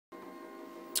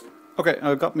Okay,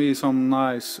 I got me some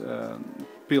nice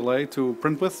PLA to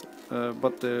print with,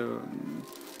 but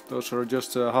those are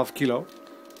just half kilo,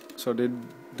 so they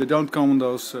don't come in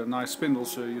those nice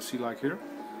spindles you see like here.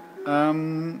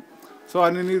 So I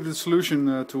needed a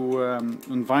solution to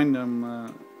unwind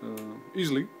them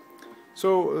easily.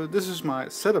 So this is my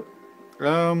setup.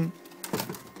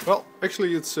 Well,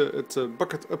 actually it's a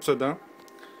bucket upside down,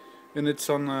 and it's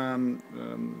on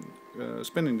a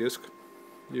spinning disc.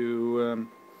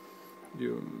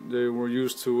 They were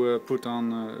used to put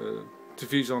on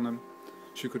TVs on them,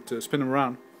 so you could spin them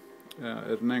around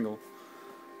at an angle.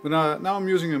 But now I'm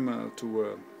using them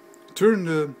to turn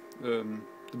the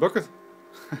bucket,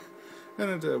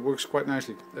 and it works quite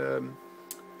nicely. I'm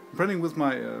printing with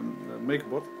my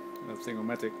MakerBot thing on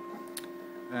matic,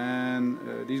 and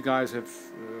these guys have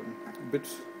a bit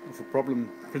of a problem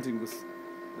printing with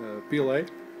PLA.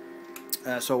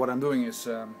 So what I'm doing is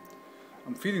I'm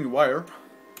feeding the wire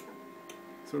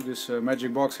through this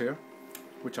magic box here,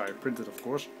 which I printed, of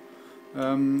course,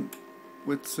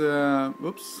 with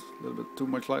whoops, a little bit too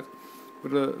much light,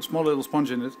 with a small little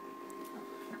sponge in it,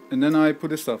 and then I put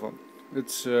this stuff on.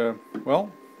 It's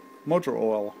well, motor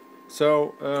oil.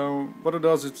 So what it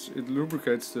does, it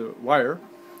lubricates the wire,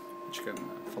 which you can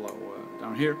follow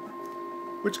down here,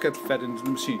 which gets fed into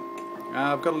the machine.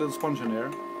 I've got a little sponge in there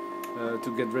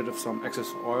to get rid of some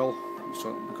excess oil,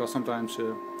 because sometimes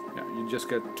yeah, you just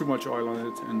get too much oil on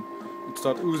it and it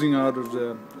starts oozing out of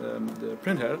the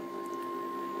print head.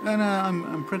 And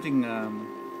I'm printing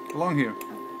along here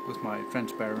with my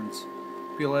transparent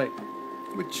PLA,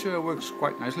 which works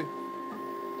quite nicely.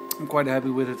 I'm quite happy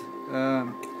with it.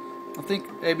 I think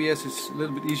ABS is a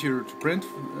little bit easier to print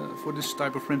for this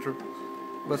type of printer,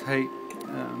 but hey,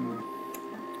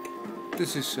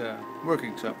 this is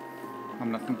working, so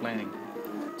I'm not complaining.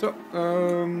 So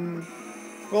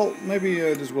well, maybe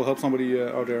this will help somebody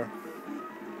out there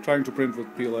trying to print with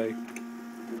PLA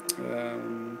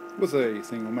with a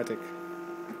thing on matic.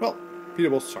 Well, Peter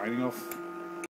was signing off.